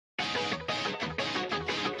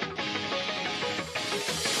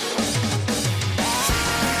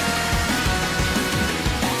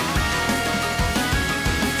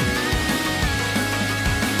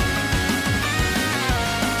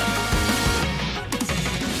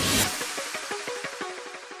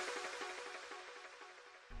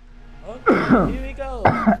Here we go.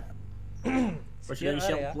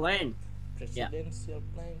 Presidential plane. Presidential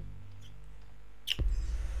plane.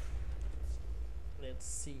 Let's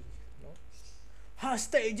see. No.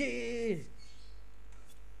 Hostage.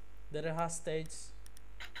 There are hostage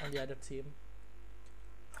on the other team.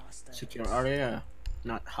 Hostage. Secure area,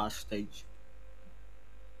 not hostage.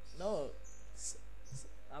 No.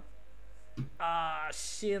 Up.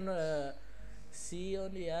 Shit. See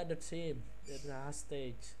on the other team. There's a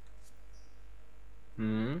hostage.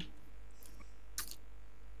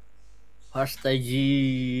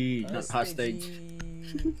 Hostage, not hostage.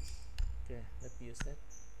 Okay, let me use that.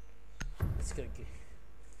 Let's go. Okay.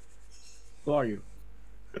 Who are you?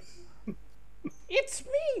 It's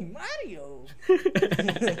me, Mario.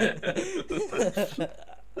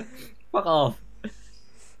 Fuck off.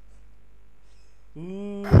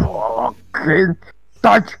 Can't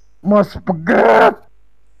touch my spaghetti.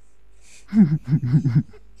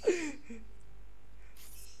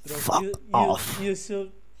 Fuck off. You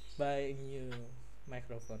should buy a new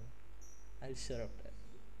microphone. I'm sure of that.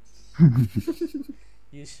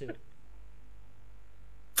 You should.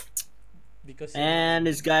 Because And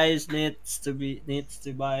this guy needs to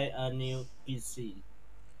buy a new PC.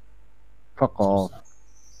 Fuck off.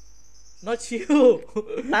 not you.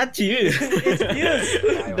 Not you.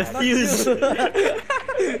 It's Fuse. The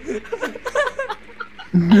Fuse.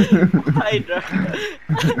 Hydra.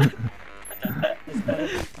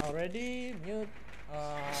 Already mute.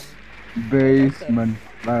 Basement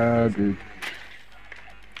lagi.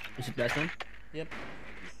 Is it basement? Yep.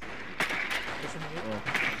 Mute. Oh.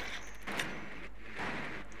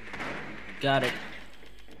 Got it.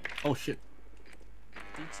 Oh shit.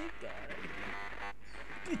 Did you got it?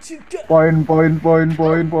 Did you got it? Point.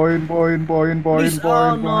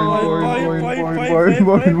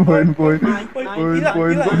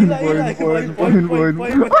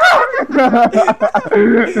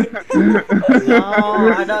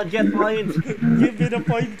 No, I don't get points. Give me the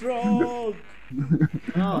point drop. No.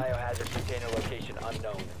 Biohazard container location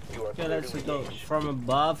unknown. You are Okay, clear let's to go engage. from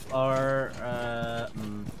above or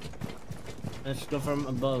let's go from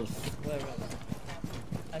above. Wait.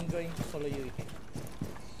 I'm going to follow you. Okay?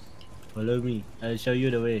 Follow me. I'll show you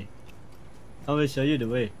the way. I will show you the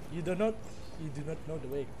way. You do not know the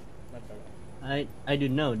way. Not bad. I do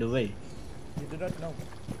know the way. You do not know.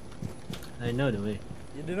 I know the way.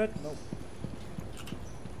 You do not know.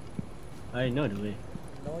 I know the way.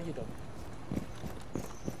 No, you don't.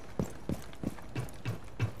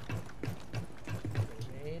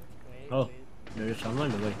 Wait. Oh, there is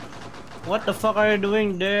someone the way. What the fuck are you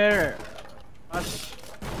doing there? Us.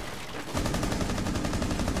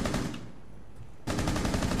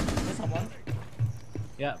 There's someone.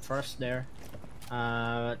 Yeah, first there.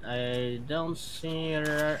 But I don't see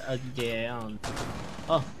her again.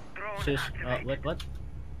 Oh, she's what?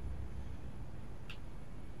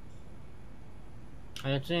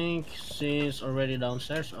 I think she's already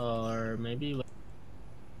downstairs, or maybe.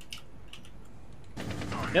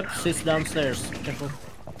 Yep, she's downstairs. Careful.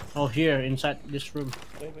 Oh, here inside this room.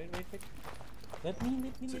 Wait. Let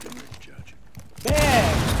me.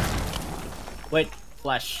 Bam! Wait,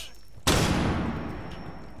 flash.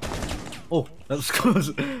 Oh, that was close.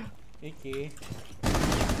 Okay.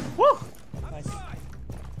 Woo! Nice.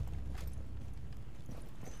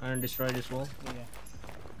 I'm gonna destroy this wall, Yeah.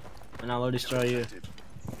 and I will destroy you.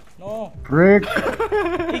 No. Frick.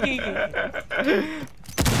 Iki.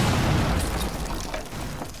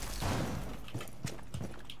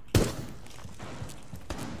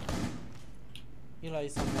 Eli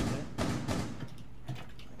is someone there.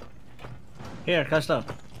 Here, Casto.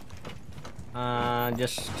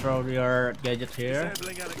 Just throw your gadget here,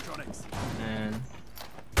 and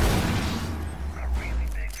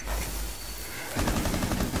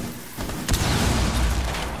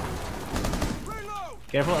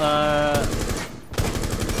careful.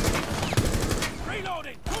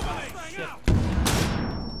 Reloading.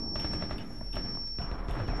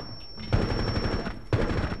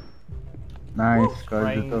 Nice.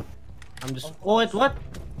 Crying. Kaya I'm just. Oh wait, what?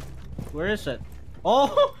 Where is it?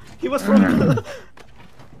 Oh, he was from.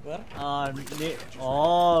 Where?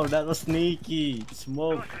 Oh, that was sneaky.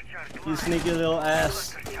 Smoke. You sneaky little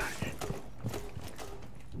ass.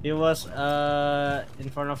 He was in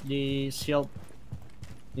front of the shield.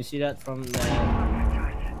 You see that from the.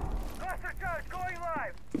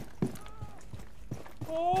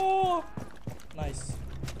 Oh! Nice.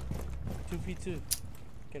 2v2.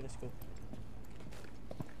 Okay, let's go.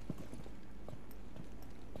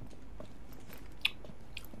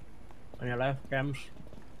 On your left, cams.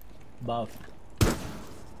 Above.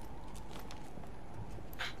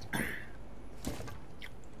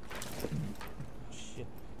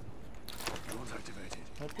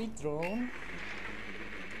 Let me drone.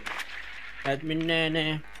 Let me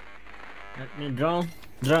nene. Let me drone.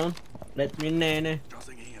 Let me nene.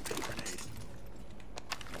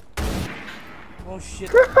 Oh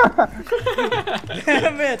shit.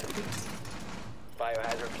 Damn it.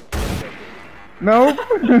 Biohazard container located. Nope.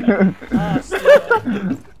 Ah,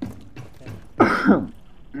 shit.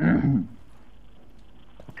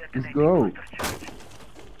 Let's go.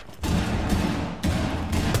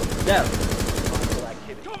 Yeah. Hostile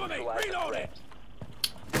activity. Cover me! Neutralize the Reloading! threat.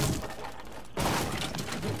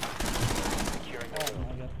 Securing the Oh room.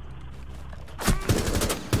 my god.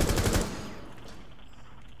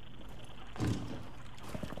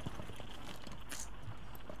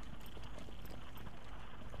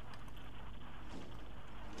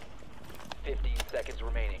 15 seconds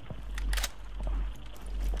remaining.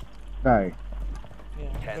 Die. Yeah,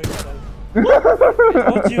 I'm 10 going to die.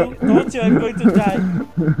 Don't you, I'm going to die.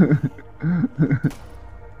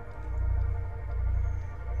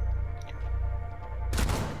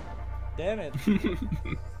 Damn it.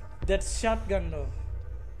 That's shotgun though.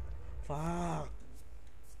 Fuck.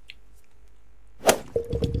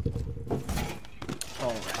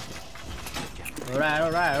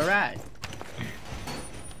 Alright.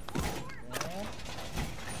 Yeah.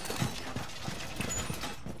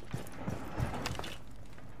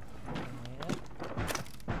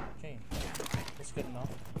 Okay, that's good enough.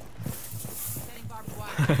 Setting barbed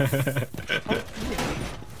wire.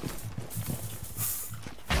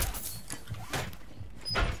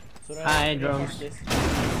 So Hi, I drones. this.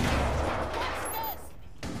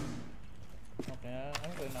 Okay,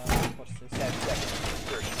 I'm gonna force this. 10 seconds.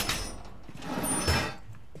 Insertion.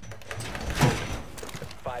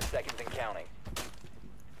 5 seconds and counting.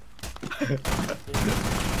 Loading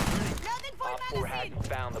for Op 4 magazine. hasn't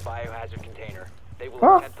found the biohazard container. They will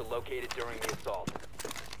Huh? attempt to locate it during the assault.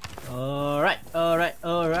 Alright.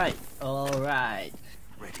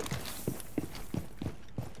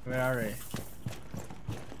 Where are they?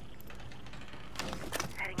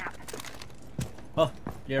 Oh,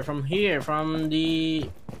 they're from here, from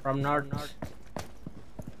north.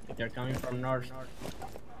 They're coming from north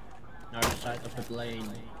side of the plane.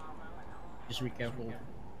 Just be careful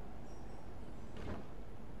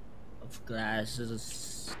of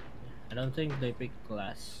glasses. I don't think they pick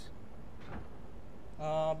glass.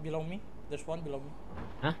 Below me. There's one below me.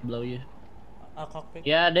 Huh? Below you? A cockpit.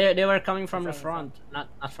 Yeah, they were coming from the In front, front,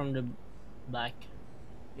 not from the back.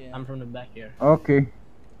 Yeah. I'm from the back here. Okay.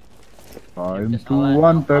 I'm Because too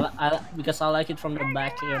wanted. because I like it from the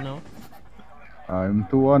back, you know. I'm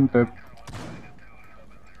too wanted.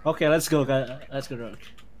 Okay, let's go, Rock.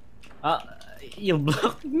 You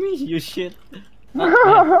blocked me, you shit.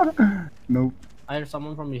 Nope. I heard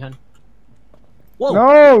someone from behind. Whoa!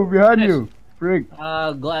 No, behind Yes. you. Freak.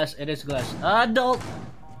 Glass. It is glass. Don't.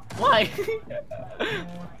 Why?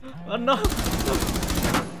 Oh no!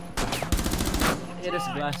 It is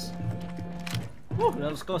glass. Woo,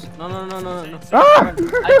 that was close. No. Ah!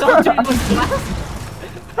 I told you it was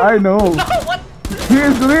glass. I know. No, what? He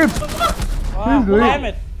is lit. Ah, Please damn wait.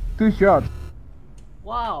 it. 2 shots.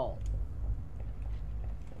 Wow.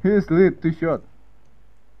 He is lit. 2 shots.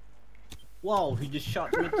 Wow, he just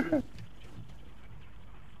shot me through.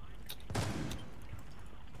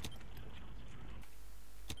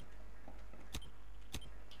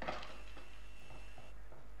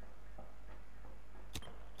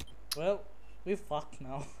 Well, we fucked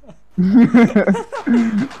now.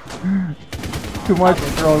 Too much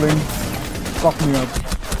trolling. Fuck me up.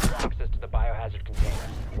 Access to the biohazard container.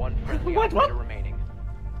 One friendly What? operator remaining.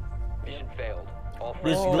 Mission failed. All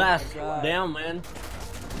This Oh glass. my God. Damn, man.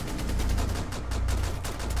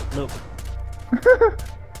 Look.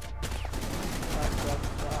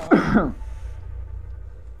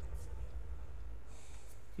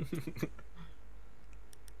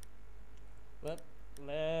 Well,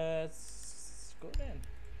 let's go then.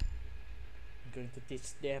 I'm going to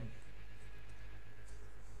teach them.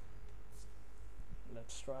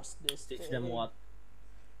 Let's trust this. Teach them thing. what?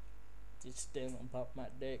 Teach them about my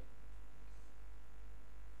dick.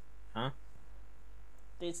 Huh?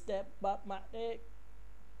 Teach them about my dick.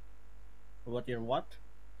 What your what?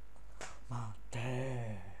 My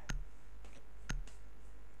dick.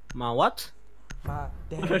 My what? My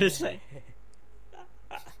dick. What did you say?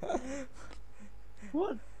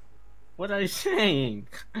 What? What are you saying?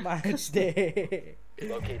 My dick.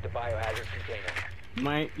 Locate the biohazard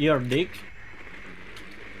container. Your dick?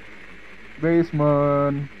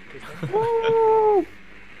 Basement. Woo!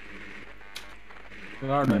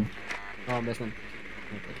 Garden. Oh, basement.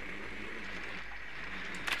 Okay.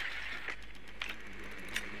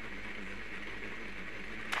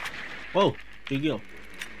 Whoa, big deal.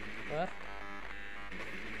 Where?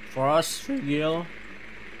 Frost, Gil,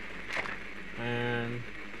 and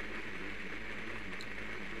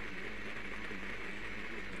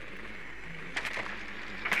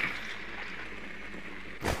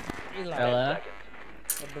Ila. Ella.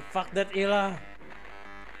 What the fuck that Ila?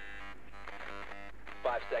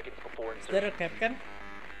 5 seconds before Is there a insertion. Capcan?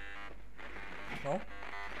 No?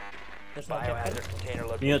 There's no Capcan? Biohazard container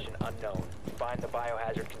location unknown. Find the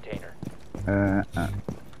biohazard container.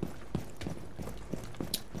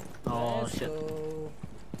 Oh Let's shit! go.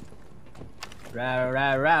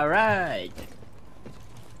 Right.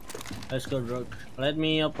 Let's go, Rook. Let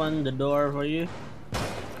me open the door for you.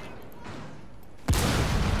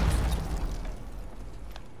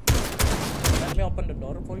 Let me open the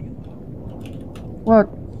door for you. What?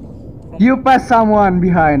 You pass someone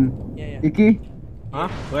behind. Yeah. Iki, Huh?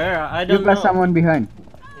 Where? I you don't pass know. someone behind.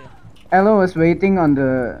 Yeah. Elo was waiting on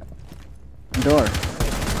the door.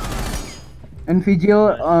 And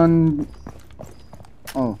Vigil on...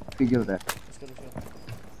 Oh, Vigil there. Let's go.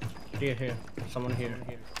 Here. Someone here.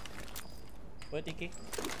 Wait, Iki.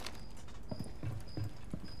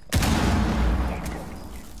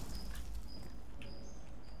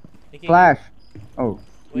 Iki. Flash. Oh,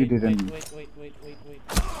 you Wait, didn't. Wait.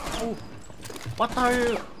 Oh, What are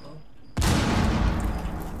you?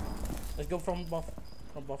 let's go from buff.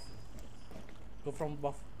 Go from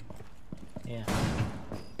buff. Yeah.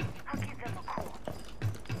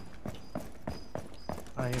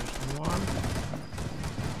 I hear someone.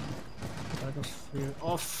 I just feel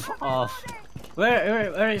off.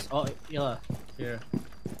 Where is? Oh, yeah, here.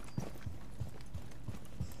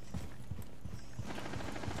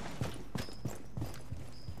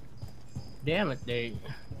 Damn it, they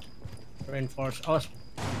reinforce. Oh,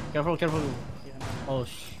 careful. Yeah. Oh,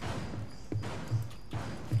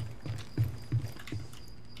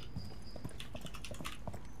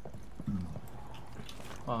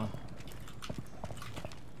 oh.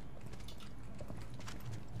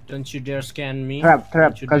 Don't you dare scan me. Trap.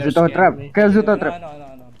 Don't you dare Kazuto scan trap. me. Kazuto trap.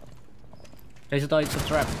 No. Kazuto, it's a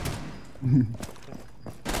trap.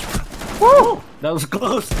 Woo! That was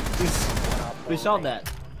close. We saw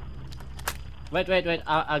that. Wait.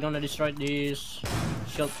 I'm gonna destroy this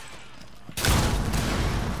shield.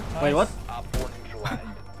 Wait, what? Op 4 neutralized.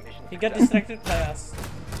 Mission He got success. distracted by us.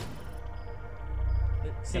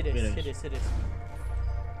 See Yep, this. it is. See this.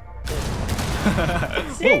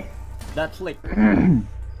 Oh, that flick.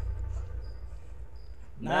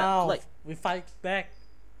 Now flick. we fight back.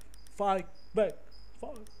 Fight back.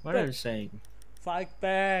 What are you saying? Fight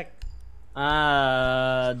back.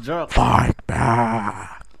 Drop.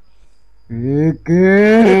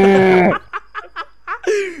 Iki.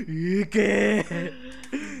 Yuki.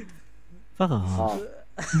 Fuck off.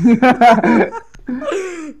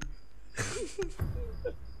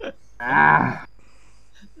 Ah.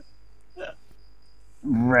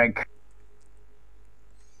 Wreck.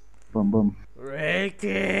 Boom.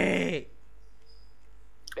 Ricky.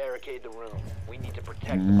 Barricade the room. We need to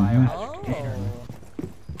protect the biohazard container.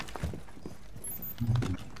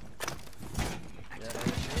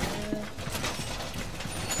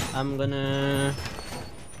 I'm gonna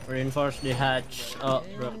reinforce the hatch. Oh,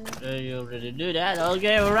 bro, you already do that?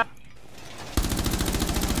 Okay, alright.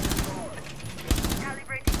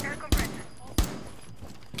 Calibrating air compressor.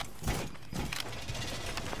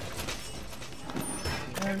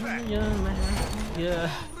 Yeah.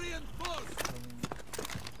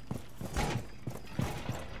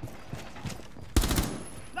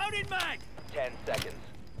 Loading mag. 10 seconds.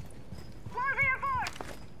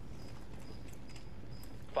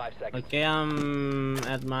 5 seconds. Okay, I'm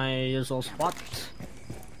at my usual spot.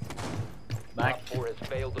 Back. Op 4 has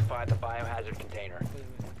failed to find the biohazard container.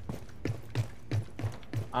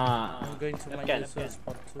 I'm going to my Okay. usual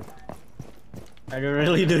spot too. Are you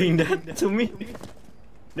really doing that to me?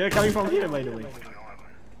 They're coming from here, by the way.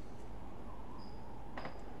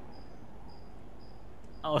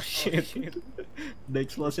 Oh shit. The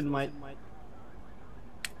explosion might.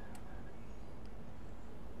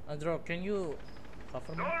 Andro, can you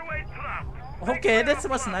cover me? Okay, that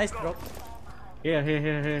was nice, bro. Here.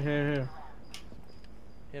 Here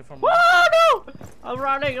from Oh no! I'm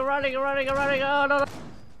running. Oh no.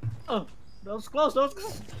 Oh, that was close.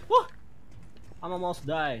 Whoa. I'm almost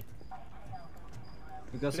died.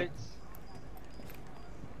 Because it's.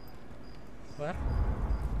 where?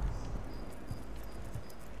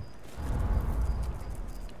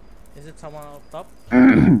 Is it someone up top?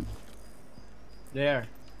 There.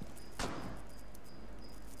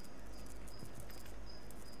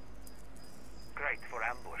 Great for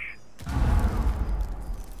ambush.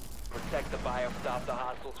 Protect Stop the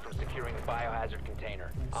hostiles from securing the biohazard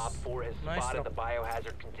container. Op 4 has Nice spotted drop. the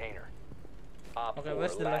biohazard container. Op Okay, 4,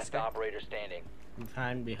 where's the last last guy? operator standing.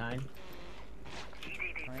 Behind.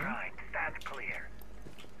 EDD prime. That's clear.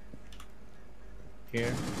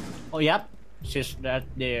 Here. Oh, yep. She's that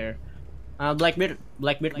there. Blackbeard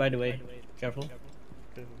by the way. Careful.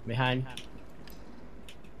 Behind.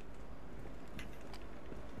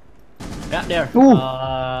 Yeah, there. Ooh.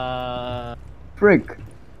 Frick.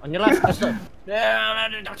 On your left, Crystal.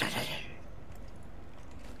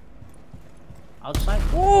 Outside.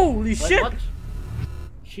 Holy Wait, shit! what?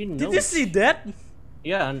 She knows. Did you see that?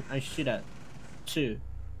 Yeah, I see that too.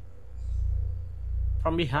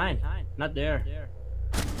 From behind, not there.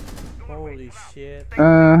 Holy shit.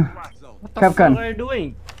 What the Capcan. fuck are you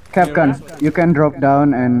doing? Capcan, you can drop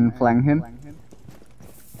down and flank him.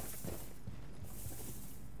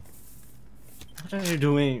 What are you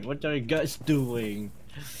doing? What are you guys doing?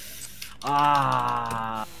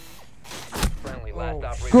 Ah. Friendly last Oh,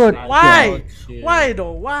 operator Good. standing. Why? Oh, shit. Why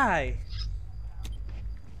though? Why?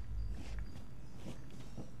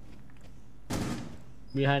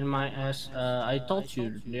 Behind my ass. I told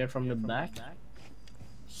you they're from the back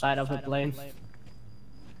side of the plane.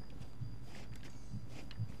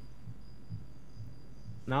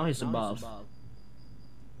 Now he's above. Oh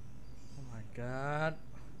my god.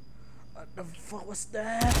 What the fuck was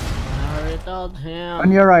that? I already told him.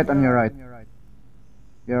 On your right, on your right.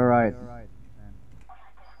 You're right.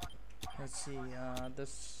 Let's see,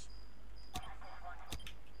 this.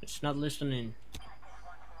 It's not listening.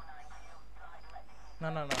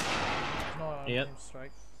 No. No, Yep.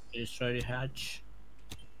 strike. It's ready hatch.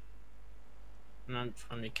 Not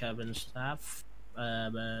from the cabin staff.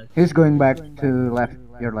 But He's going back to left,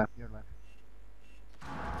 your left.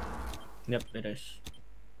 yep, it is.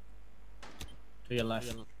 To your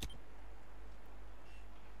left.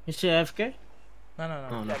 Is he AFK? No.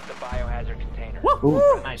 Oh no. Protect the biohazard container.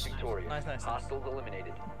 Ooh. Nice. Victorious. Nice. Hostiles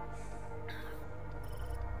eliminated.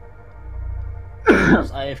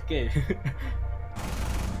 That's AFK.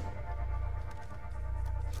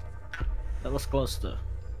 That was close though.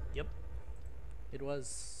 Yep. It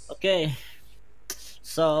was. Okay.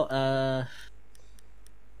 So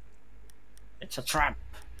it's a trap.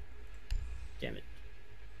 Damn it.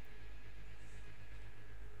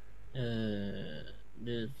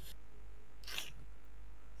 This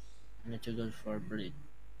I need to go for breed.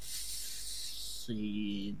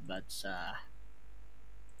 See, but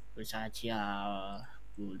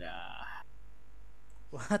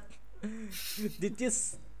What? Did you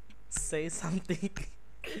say something?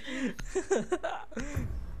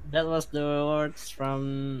 that was the words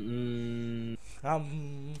from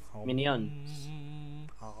Minions.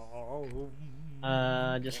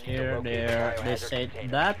 Just here, there, they said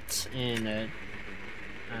that in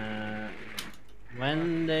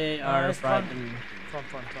when they are it's front. frightened.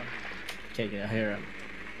 Front. Okay, here.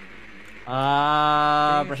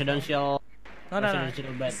 Presidential. No.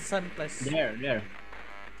 Presidential bed. It's the same place.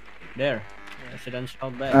 There.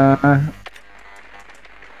 Presidential bed.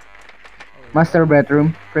 Master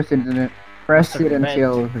bedroom, presidential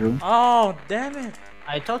room. Oh, damn it!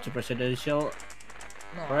 I told you presidential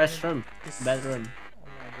No, restroom, this- bedroom, Oh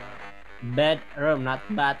my god. bedroom, not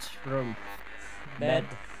bathroom.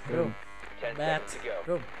 Bedroom. 10 Bat. seconds to go.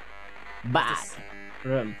 Room.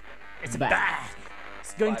 Bathroom. It's Bat. bad.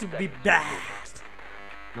 It's going to 5 be seconds. bad.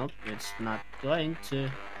 Nope, it's not going to.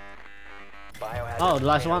 Biohazard Oh, the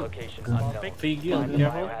last container one. location unknown. Figure, Find the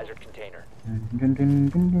careful. biohazard container.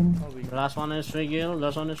 Oh, The last one is Figure.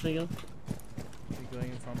 Last one is Figure. we're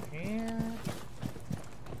going from here.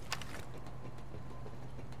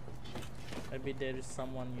 Maybe there is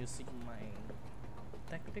someone using my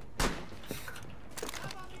tactic.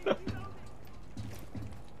 No.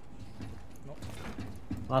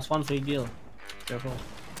 Last one Figure. Careful.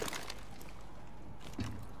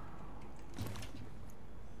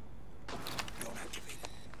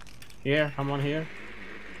 Here, someone here.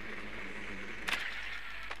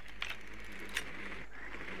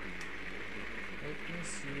 Let me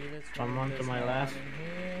see. Let's Someone to there's my no left. one in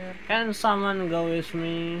here. Can someone go with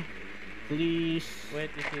me, please? Wait,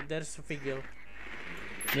 there's a figure.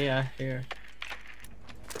 Yeah, here.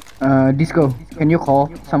 Disco, can you call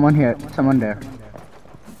someone here? Someone there.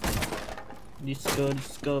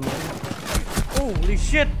 Disco, man. Holy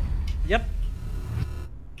shit! Yep.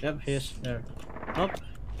 Yep, he's there. Nope.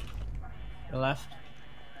 The left.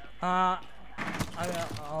 Up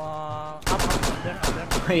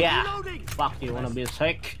there. Yeah. Fuck you, wanna be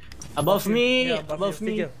sick? Above me! Yeah, above you,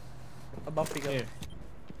 me! figure. Above figure. Here.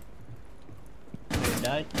 He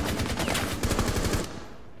died.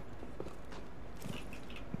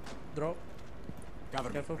 drop.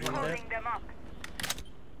 Careful from there. Holding them up.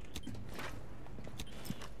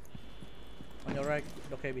 On your right,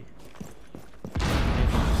 look heavy.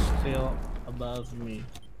 It's still above me.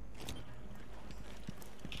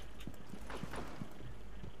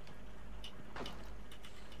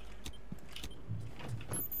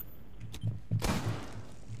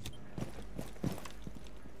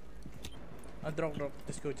 Drop.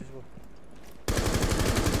 Just go.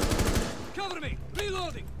 Cover me!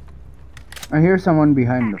 Reloading! I hear someone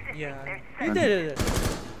behind them. Yeah. He did it.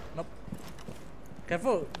 Nope.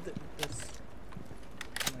 Careful. This.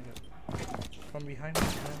 Oh my god. From behind.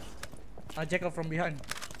 Jackal from behind.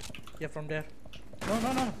 Yeah, from there.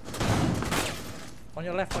 No. On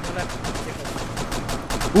your left. Jackal.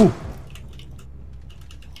 Ooh,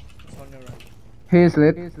 It's on your right. he is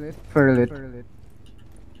lit. Further lit.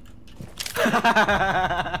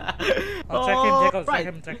 Oh, track him, Jackal.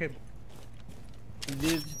 Track him. Do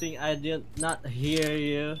you think I did not hear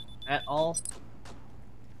you at all?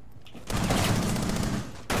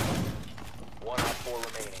 1 on 4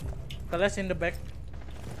 remaining. Let's in the back.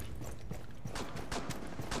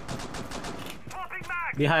 Popping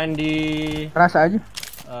back. Behind the... Rush aja.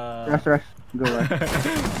 Rush. Go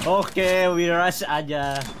right. Okay, we rush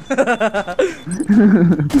aja.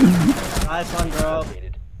 Nice one, bro.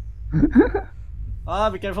 Located. Oh,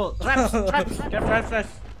 be careful. Traps. Traps.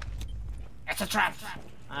 It's a trap.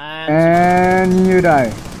 And you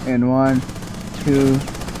die. In 1, 2,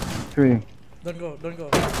 3. Don't go.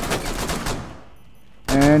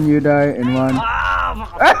 And you die in 1.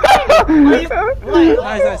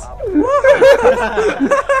 Nice.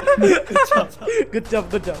 Good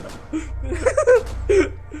job.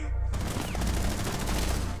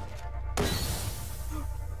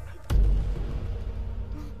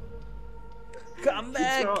 Come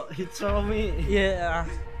back. He throw me. Yeah,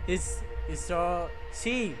 it's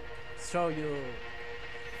throw you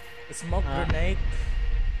a smoke grenade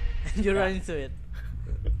and you run into it.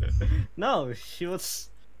 No, she was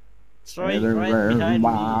throwing right behind me.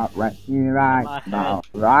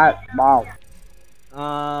 Right.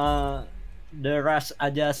 The rush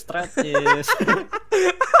aja strat is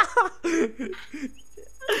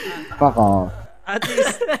Fuck off. I think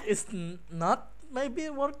it's not maybe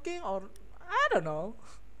working, or I don't know.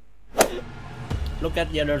 look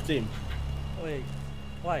at the other team. Wait,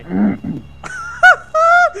 why?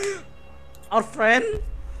 Our friend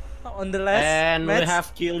on the last And match? we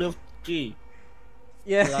have Yuuki.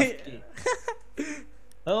 Yeah. Ozaki.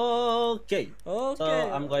 Okay. Okay.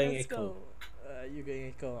 So I'm going let's echo. go. You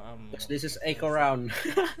going echo? This is echo round.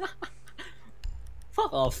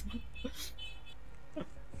 Fuck off.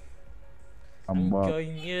 I'm Ambak.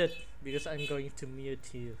 going mute because I'm going to mute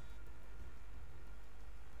you.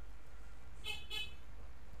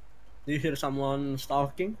 Do you hear someone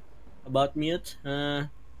talking about mute? I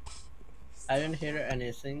didn't hear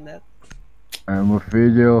anything that. I'm a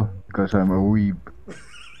video because I'm a weeb.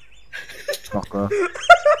 Fucker.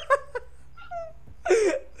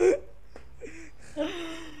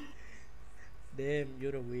 Damn,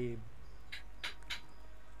 you're a weeb.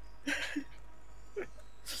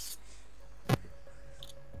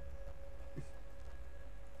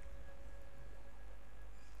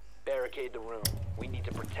 Barricade the room. We need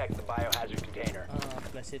to protect the biohazard container.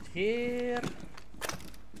 Place it here.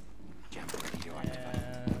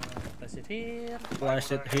 Place it here.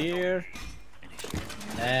 Place it here.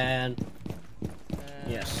 And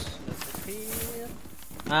yes. Place it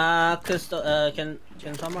here.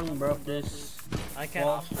 Can someone broke this? I can.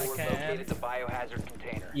 Well, I Four can. located the biohazard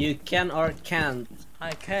container. You can or can't.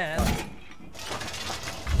 I can.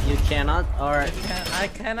 You cannot or I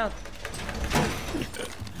cannot.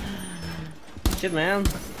 shit, man.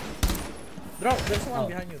 Bro, there's one Oh,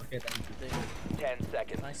 behind you. okay, thank you. 10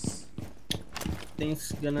 seconds. Nice.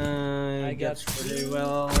 Things gonna I get got really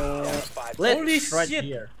well. Five Let's Holy right shit.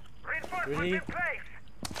 here. Reinforcements Really? in place.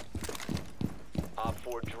 Op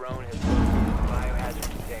 4 drone has located the biohazard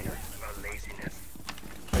container. No laziness.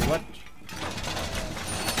 Wait, what?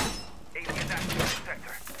 Alien active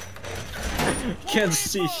sector. Can't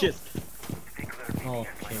see shit. Stay clear of me.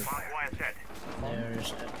 Okay. Quiet set.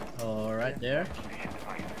 There's right there.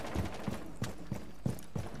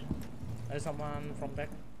 There's someone from back.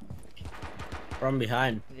 From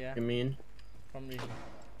behind. Yeah. You mean? From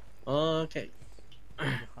Okay.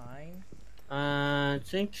 behind. I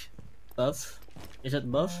think buff. Is it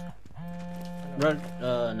buff? Run.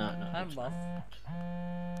 No. I'm buff.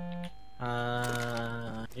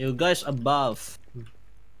 You guys above.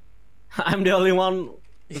 I'm the only one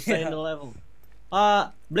to stay in the level.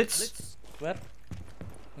 Blitz. Where?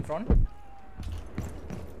 In front?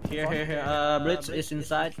 Here. Blitz is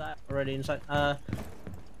inside. Already inside.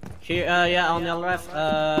 Here. Yeah, on your left.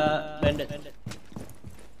 Bandit.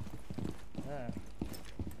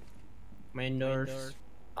 Main doors.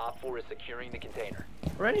 Op 4 is securing the container.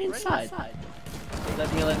 Already inside.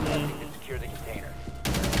 Let me. Secure the container.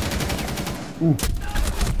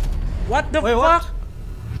 What the Wait, fuck? what?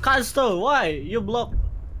 Casto, why? You block.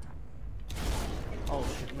 Oh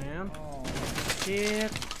shit, man. Oh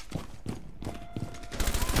shit.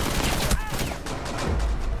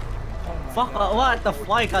 Fuck, what the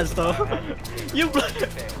fuck, Casto? You block.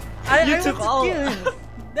 I took want all- to kill him.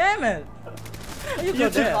 Damn it. You You go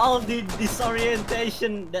took there. all the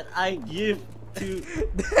disorientation that I give to.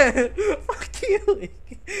 Fuck you.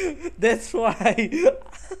 That's why.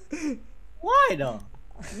 Why though?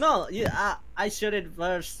 No, I shot it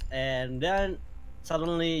first, and then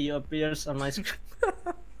suddenly you appears on my screen.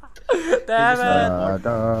 Damn it.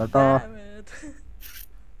 Da. Damn it.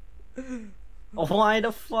 Why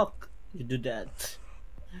the fuck you do that?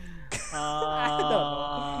 I don't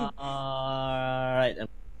know. Alright.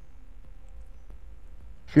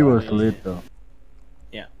 She was lit though.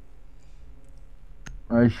 Yeah.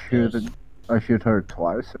 I shoot her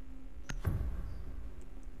twice.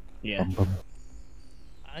 Yeah. Bum.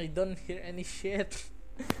 I don't hear any shit.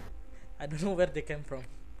 I don't know where they came from.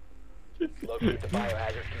 Locate the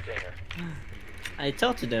biohazard container. I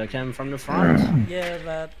told you they came from the front. Yeah,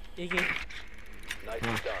 but Iggy, Nicely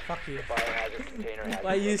done. fuck you. The biohazard container has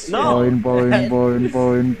Why you been shoot? No. Boing.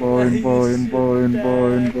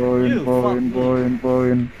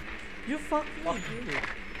 You fuck me, dude.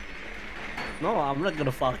 No, I'm not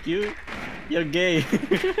gonna fuck you. You're gay.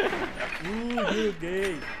 Ooh, you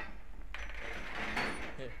gay.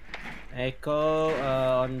 Echo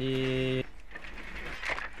on the.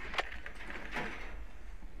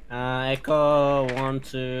 Echo want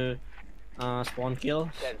to spawn kill.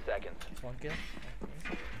 10 seconds. One kill. Okay.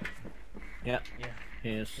 Yeah, Yeah,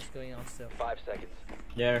 he's just going on still. 5 seconds.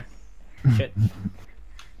 there. Shit.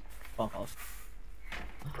 Fuck off.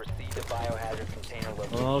 Proceed to biohazard container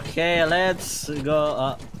location. Okay, let's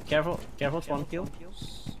go. Careful, spawn kill.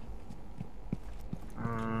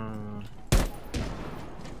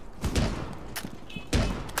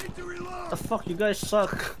 The fuck, you guys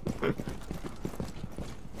suck.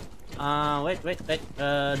 Wait.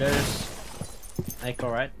 There's Echo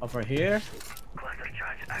right over here. Cluster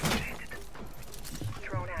charge activated.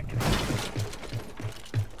 Drone activated.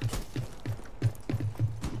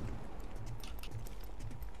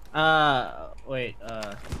 Wait.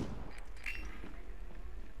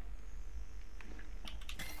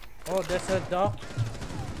 Oh, there's a dog.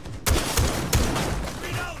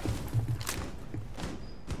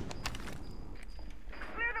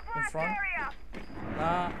 In front.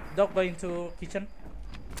 Dog going to kitchen.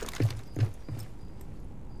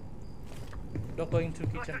 Dog going to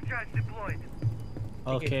kitchen. Cluster charge deployed.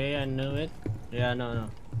 Okay, I knew it. Yeah, no.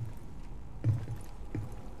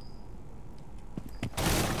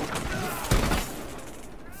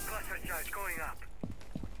 Cluster charge going up.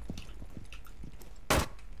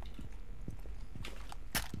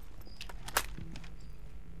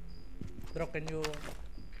 Drop, can you?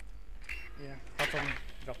 Yeah, cover me.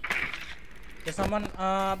 Drop. There's someone.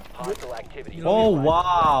 Hostile activity. Below Oh you.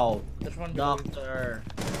 wow, There's one below you. doctor.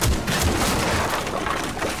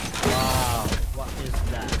 Wow, what is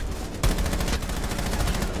that?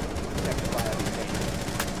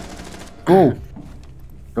 Go.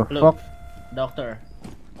 The Look. fuck? Doctor.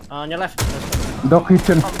 On your left. Dog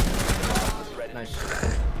kitchen. Nice.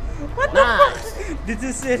 What the fuck? Did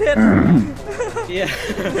you see that? Yeah.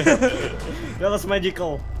 That was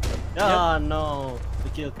magical. Ah no, the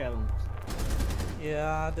kill cam.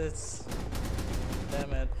 Yeah, that's.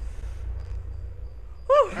 Damn it.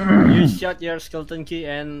 You shot your skeleton key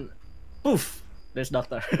and poof, there's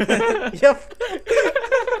doctor. Yep.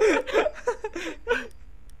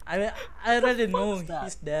 I already know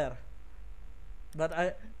he's there, but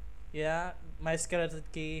my skeleton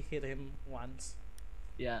key hit him once.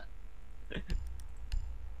 Yeah,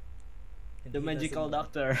 And the he magical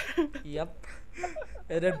doesn't know. doctor. Yep.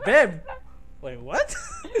 And then bam. Wait, what?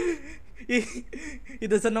 he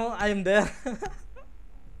doesn't know I'm there.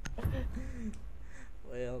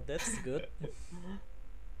 Well, that's good.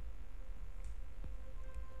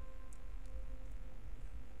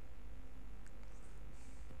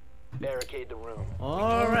 Barricade the room.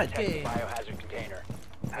 Alright, Protect Okay. the biohazard container.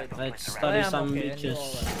 let's I study am some okay, and you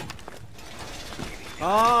beaches. alright.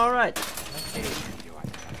 Alright,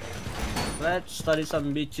 let's study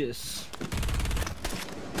some beaches.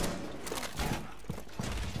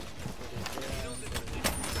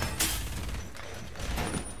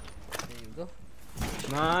 There you go.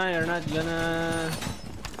 Nah, you're not gonna.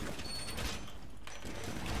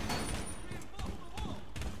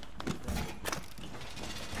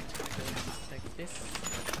 Take this.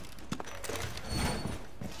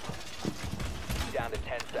 Down to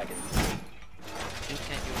 10 seconds. You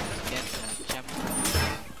can get jump.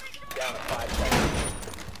 Down to 5 seconds.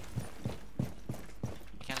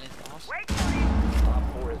 Can let off.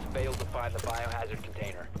 Op 4 has failed to find the biohazard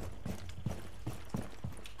container.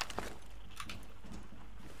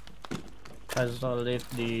 Has leave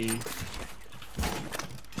the.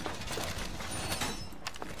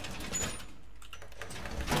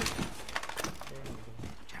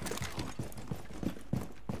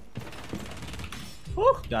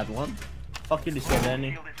 Oh, got one. Fuck you, this guy,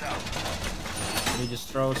 Danny. You just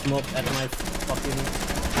throw smoke at my fucking.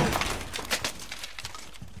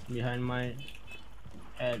 Behind my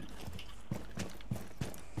head.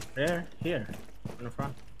 There, here. On the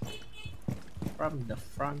front. From the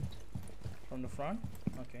front. From the front?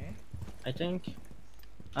 Okay. I think.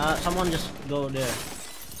 Someone just go there.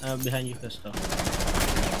 Behind you, Crystal.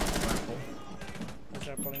 What's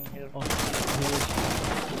happening here?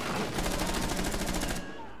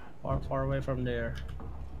 Oh, far away from there.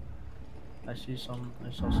 I saw some.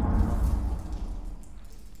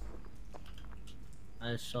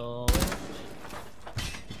 I saw.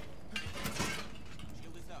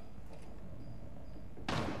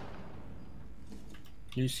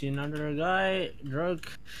 You see another guy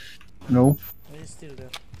drunk? No. He's still there.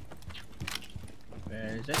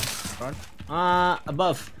 Where is it? Front?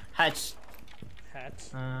 Above. Hatch. Hat.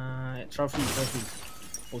 Trophy.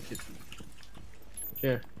 Oh shit.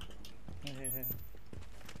 Here.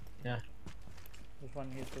 Yeah. There's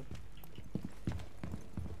one here too.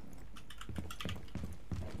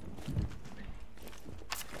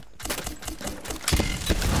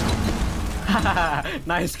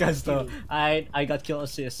 Nice guys though. I got kill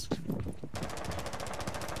assist.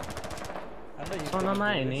 I know you So can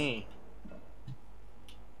naman do this. eh.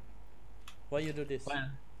 Why you do this? Well,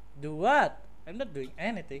 Do what? I'm not doing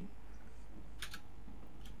anything.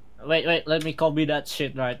 wait, let me Kobe that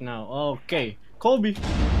shit right now. Okay. Kobe.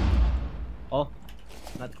 Oh,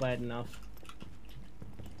 not quite enough.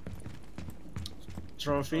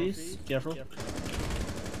 Trophies. Careful.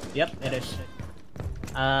 Yep, it is.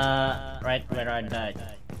 Right where I died.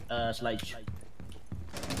 Slide.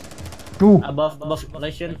 Two. Above,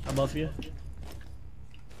 Lesion, above you.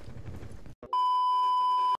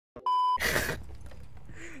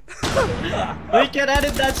 We can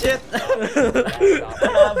edit that shit.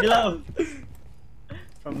 Below.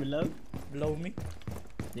 From below. Blow me.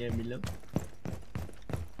 Yeah, below.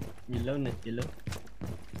 Not below.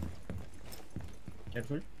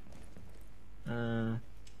 Careful.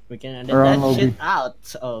 We can edit Around that lobby. shit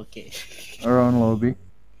out. Okay. Around lobby.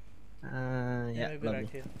 Yeah, Yeah, maybe lobby. right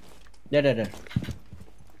here. There.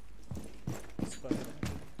 It's fine.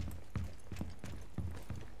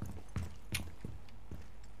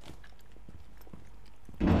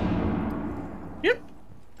 Yep.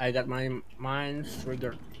 I got my mine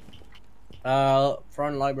triggered.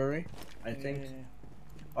 Front library, I think.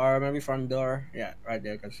 Or maybe front door. Yeah, right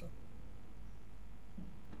there, also.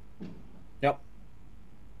 Yep.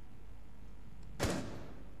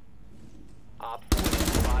 Op 4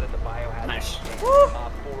 spotted the biohazard Nice. container.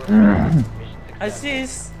 Op 4 mission I successful. see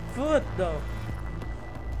his foot though.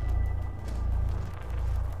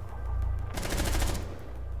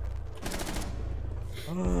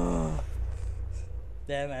 Oh,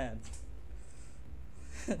 damn it.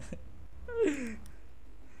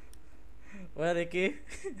 Well, Ricky,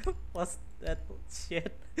 what's that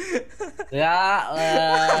shit?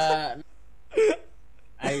 Yeah,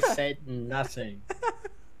 I said nothing.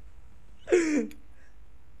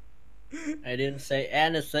 I didn't say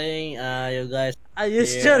anything. You guys. Are you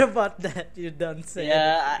Yeah. sure about that? You don't say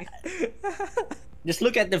Yeah, anything. just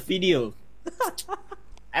look at the video.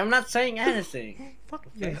 I'm not saying anything. Fuck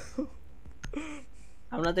Okay. you.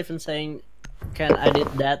 I'm not even saying. Can edit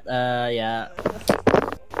that? Yeah.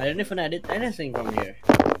 I didn't even edit anything from here.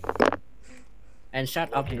 And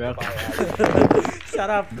shut up, bro. Shut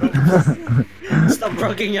up, bro. Stop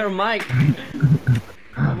rocking your mic.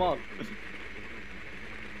 Come on.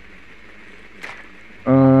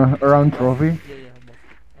 Around trophy. Yeah, above.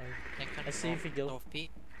 I see figure. Trophy.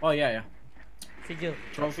 Oh yeah. Figure.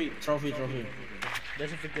 Trophy.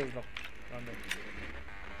 There's a figure drop down there.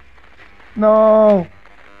 No.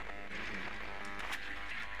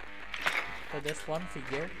 So there's one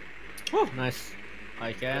figure. Oh, nice.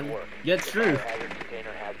 I can Good work. get The through. biohazard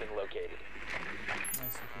container has been located.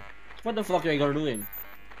 Nice, okay. What the fuck are you guys doing?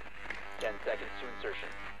 10 seconds to insertion.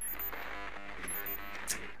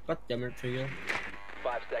 God damn it, figure.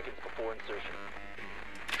 5 seconds before insertion.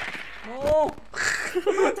 No!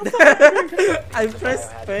 I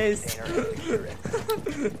pressed Biohazard space. container and secure it.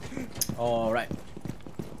 Alright.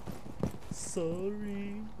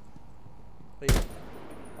 Sorry. Wait.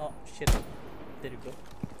 Oh shit. There you go.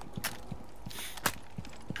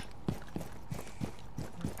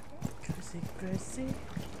 Crazy, crazy.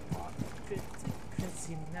 Crazy,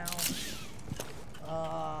 crazy now.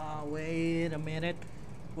 Wait a minute.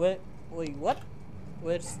 Wait, what?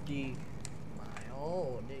 Where's the...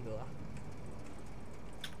 Oh, there you go.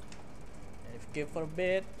 AFK for a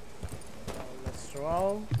bit. Let's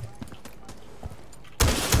roll.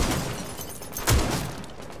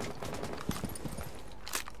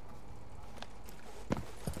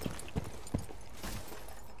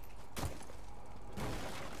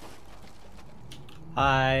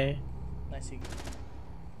 Hi. Nice.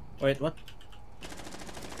 Wait, what?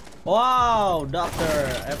 Wow,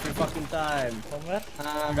 doctor, every fucking time. From where?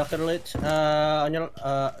 Dr. Lich, on your,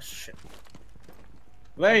 shit.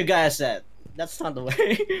 Where you guys at? That's not the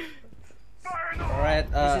way.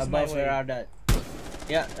 Alright, This is my above way. where are that?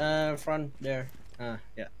 Yeah, front there.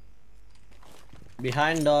 Yeah.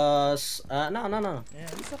 Behind those, no. Yeah,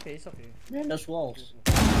 it's okay, it's okay. Behind those walls.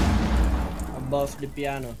 Above the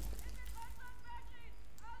piano.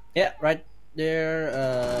 Yeah, right there,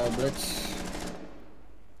 Blitz.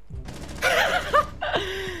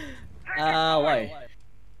 Why?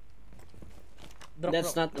 Drop,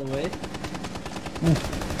 That's drop. not the way.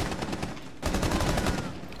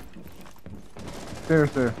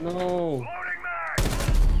 There. No.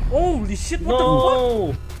 Holy shit, what the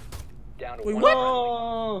No. Down to Wait, one what?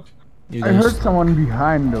 No. I heard someone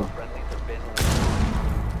behind though. friendlies have been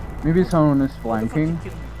eliminated. Maybe someone is fuck? flanking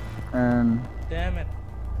Kill me. and Damn it.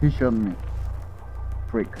 he shot me.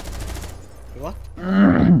 Freak. What?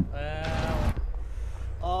 Uh,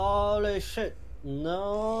 Holy shit.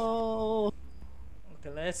 No.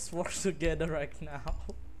 okay, let's work together right now.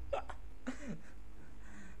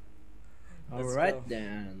 Let's Alright go.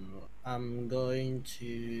 then. I'm going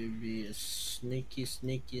to be a sneaky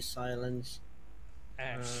silence.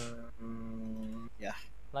 Ash. Yeah.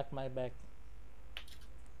 Like my back.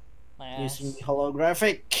 My ass. Using the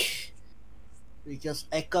holographic. Because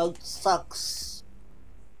echo sucks.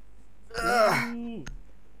 Ugh. Ooh,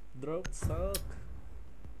 drop suck.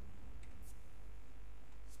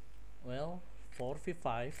 Well,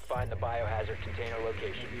 4v5. Find the biohazard container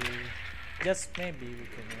location. Maybe, just maybe we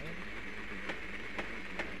can win.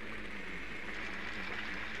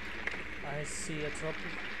 I see a trophy.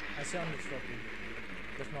 I see only trophy.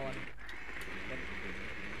 There's no one.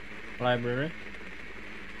 Library.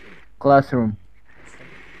 Classroom.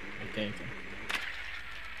 Okay.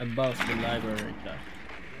 Above the library class.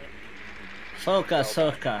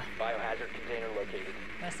 Soka. Biohazard container located.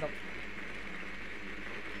 Nice drop.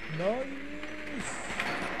 Nice.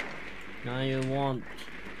 Now you want.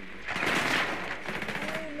 Oh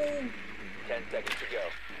no. 10 seconds to go.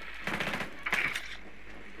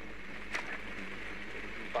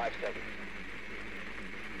 5 seconds.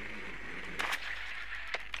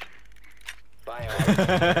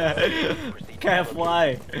 Biohazard. Proceed to Kev, locate.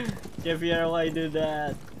 why? Kev, why do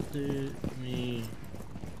that to me?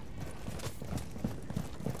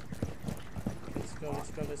 Let's go.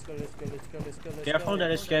 Careful,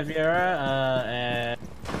 there is Caviera, and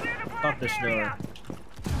top this door.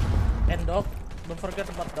 And dog. Don't forget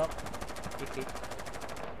about dog. Okay.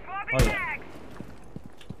 Oh yeah.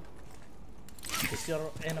 It's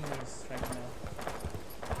your enemies right now.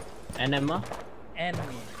 Enema?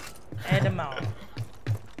 Enemy. Animal.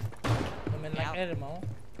 You mean like Yeah. animal?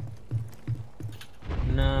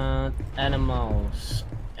 Not animals.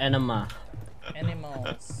 Enema.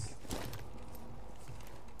 Animals.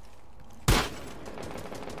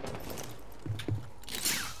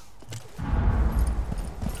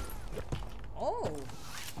 Oh.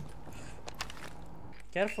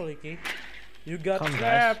 Careful, Iki. You got Come,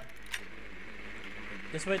 trapped.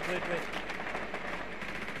 Just wait.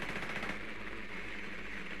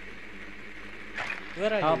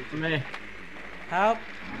 Where are Help you? me. Help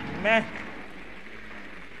me.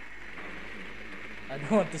 I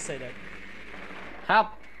don't want to say that. Help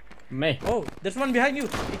me. Oh, there's one behind you,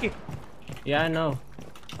 Iki. Yeah, I know.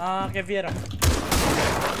 Caviera.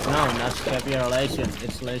 No, not Caviera, Lation.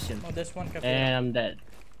 It's Lation. Oh, there's one Caviera. And I'm dead.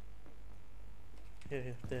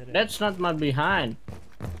 Here, there. That's not my behind.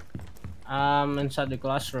 Inside the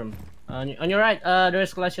classroom. On your right, there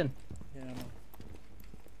is collection. Yeah, no.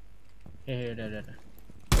 Here, there.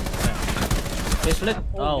 It's lit.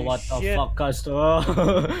 Oh, Holy what the shit. fuck, Castro?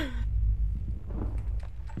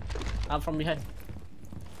 I'm from behind.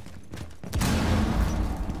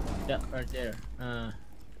 Yeah, right there.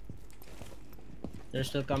 There's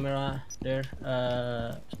still camera there.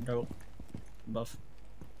 The above.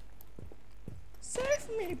 Save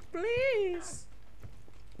me, please.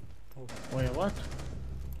 Wait, what?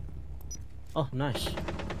 Oh, nice.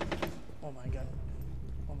 Oh my god.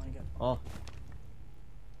 Oh my god. Oh,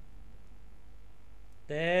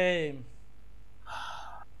 Damn.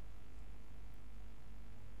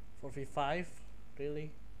 4v5?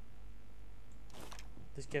 Really?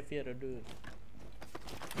 This caviar, dude.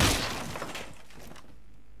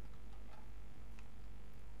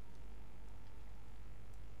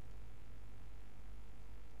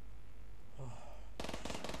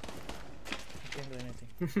 Can't do anything.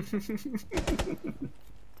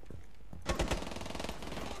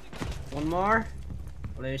 one more.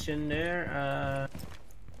 Place in there.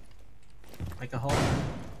 Like a hole.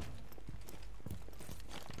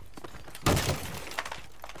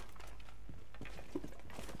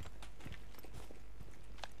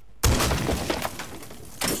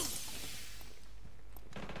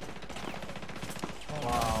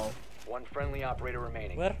 Wow. One friendly operator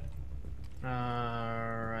remaining. Where?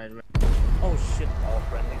 Right, Oh shit. All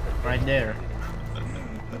friendlies have been right there.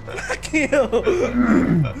 Kill.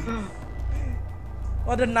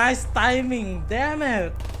 What a nice timing. Damn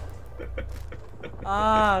it.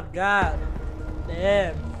 Ah, god.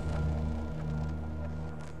 Damn.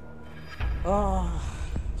 Oh.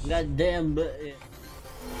 God damn, but.